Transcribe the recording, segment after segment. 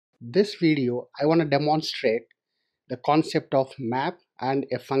This video, I want to demonstrate the concept of map and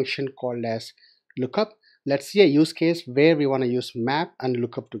a function called as lookup. Let's see a use case where we want to use map and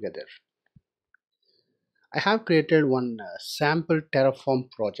lookup together. I have created one sample Terraform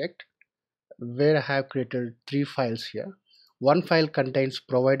project where I have created 3 files here. One file contains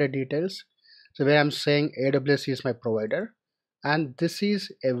provider details, so where I'm saying AWS is my provider, and this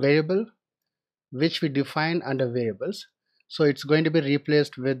is a variable which we define under variables. So it's going to be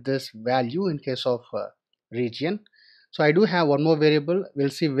replaced with this value in case of region. So I do have one more variable. We'll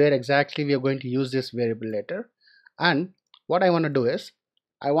see where exactly we are going to use this variable later. And what I want to do is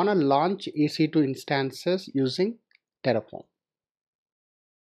I want to launch EC2 instances using Terraform.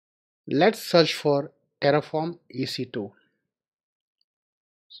 Let's search for Terraform EC2.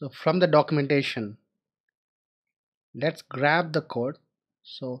 So from the documentation, let's grab the code.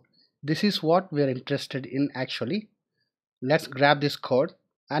 So this is what we are interested in actually. Let's grab this code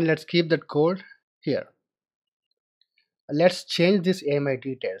and let's keep that code here. Let's change this AMI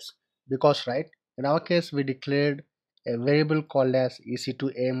details because in our case we declared a variable called as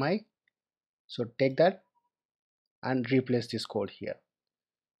EC2 AMI. So take that and replace this code here.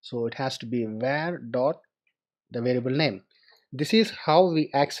 So it has to be var dot the variable name. This is how we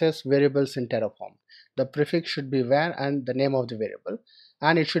access variables in Terraform. The prefix should be var and the name of the variable,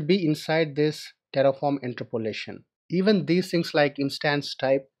 and it should be inside this Terraform interpolation. Even these things like instance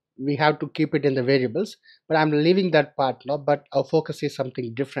type, we have to keep it in the variables, but I'm leaving that part now, but our focus is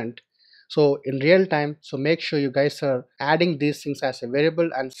something different. So in real time, so make sure you guys are adding these things as a variable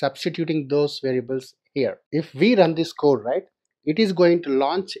and substituting those variables here. If we run this code, it is going to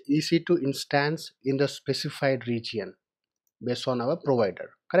launch EC2 instance in the specified region based on our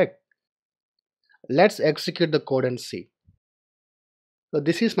provider, correct? Let's execute the code and see. So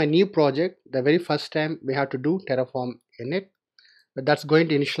this is my new project. The very first time we have to do Terraform init, but that's going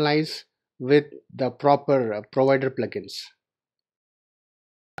to initialize with the proper provider plugins.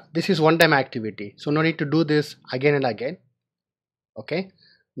 This is one-time activity, so no need to do this again and again. Okay,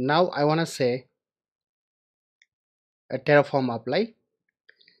 now I want to say a Terraform apply,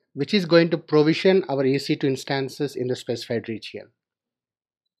 which is going to provision our EC2 instances in the specified region.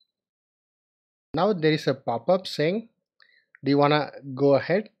 Now there is a pop-up saying, do you want to go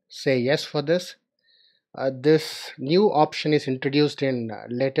ahead? Say yes for this. This new option is introduced in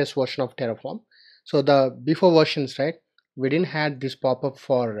latest version of Terraform. So the before versions, we didn't have this pop-up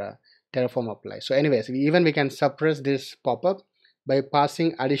for Terraform apply. So anyways, we can suppress this pop-up by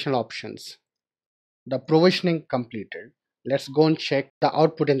passing additional options. The provisioning completed. Let's go and check the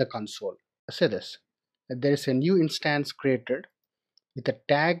output in the console. Say this. There is a new instance created with a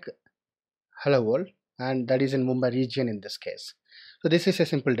tag hello world, and that is in Mumbai region in this case. So this is a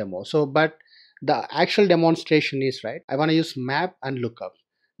simple demo. So but the actual demonstration is I want to use map and lookup.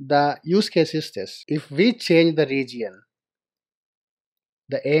 The use case is this: if we change the region,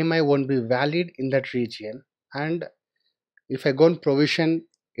 the AMI won't be valid in that region, and if I go and provision,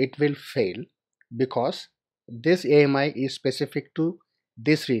 it will fail because this AMI is specific to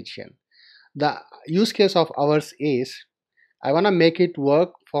this region. The use case of ours is I want to make it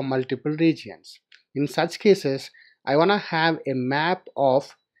work for multiple regions. In such cases, I want to have a map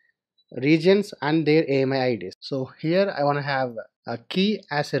of regions and their AMI IDs. So here I want to have a key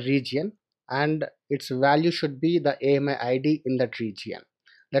as a region and its value should be the AMI ID in that region.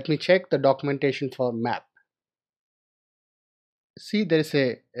 Let me check the documentation for map. See, there is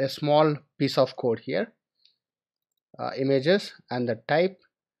a small piece of code here, images and the type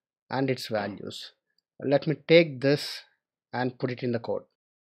and its values. Let me take this and put it in the code.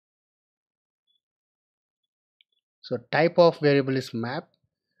 So type of variable is map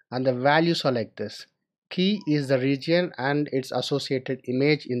and the values are like this. Key is the region and its associated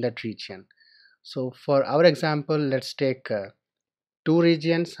image in that region. So for our example, let's take 2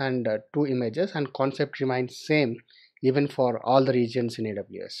 regions and 2 images, and concept remains same even for all the regions in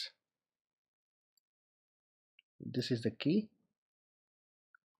AWS. This is the key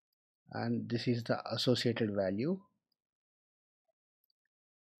and this is the associated value.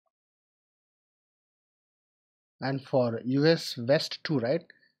 And for US West 2,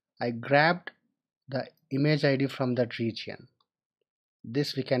 I grabbed the image ID from that region.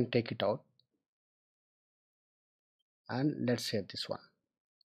 This we can take it out and let's save this one.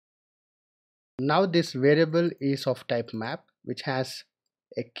 Now this variable is of type map, which has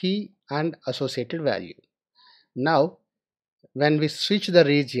a key and associated value. Now when we switch the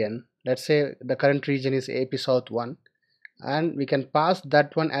region, let's say the current region is AP South 1, and we can pass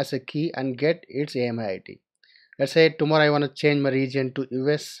that one as a key and get its AMI ID. Let's say tomorrow I want to change my region to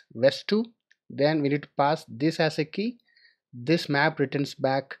US West 2, then we need to pass this as a key this map returns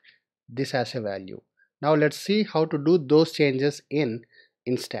back this as a value. Now let's see how to do those changes in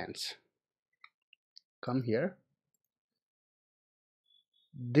instance. Come here.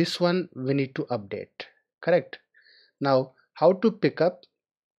 This one we need to update, correct? Now how to pick up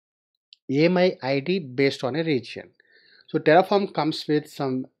AMI ID based on a region. So Terraform comes with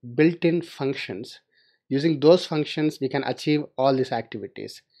some built-in functions. Using those functions we can achieve all these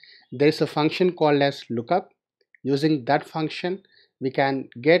activities. There is a function called as lookup. Using that function we can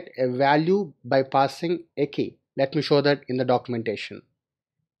get a value by passing a key. Let me show that in the documentation.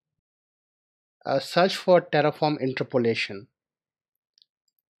 Search for Terraform interpolation.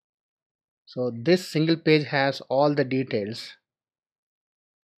 So this single page has all the details.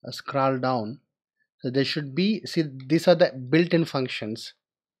 Scroll down. So there should be, see, these are the built-in functions.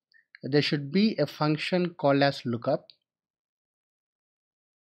 There should be a function called as lookup.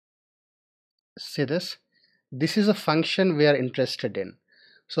 See this? This is a function we are interested in.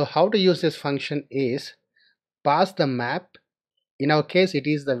 So how to use this function is pass the map. In our case it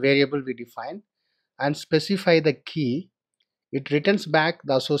is the variable we define, and specify the key. It returns back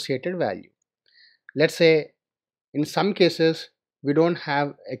the associated value. Let's say in some cases we don't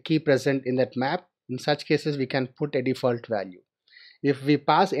have a key present in that map. In such cases we can put a default value. If we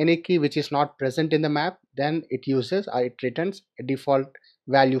pass any key which is not present in the map, then it uses or it returns a default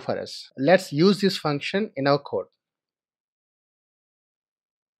value for us. Let's use this function in our code.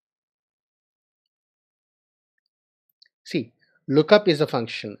 See, lookup is a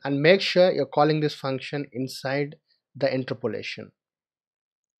function, and make sure you're calling this function inside the interpolation.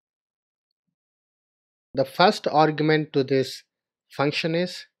 The first argument to this function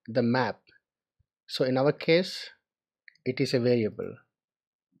is the map. So in our case it is a variable.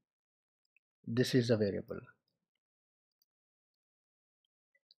 This is a variable.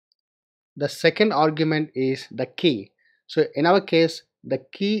 The second argument is the key. So in our case the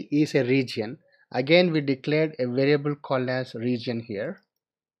key is a region. Again we declared a variable called as region here.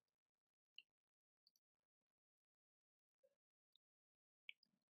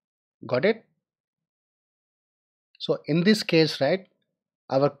 Got it? So in this case, right,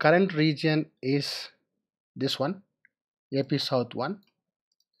 our current region is this one, AP South 1.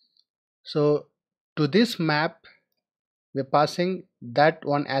 So to this map we're passing that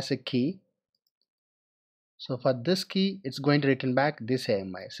one as a key. So for this key it's going to return back this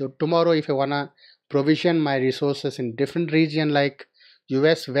AMI. So tomorrow if I wanna provision my resources in different region like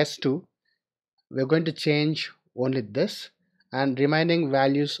US West 2, we're going to change only this, and remaining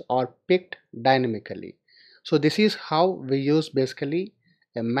values are picked dynamically. So this is how we use basically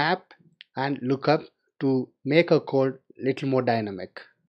a map and lookup to make a code little more dynamic.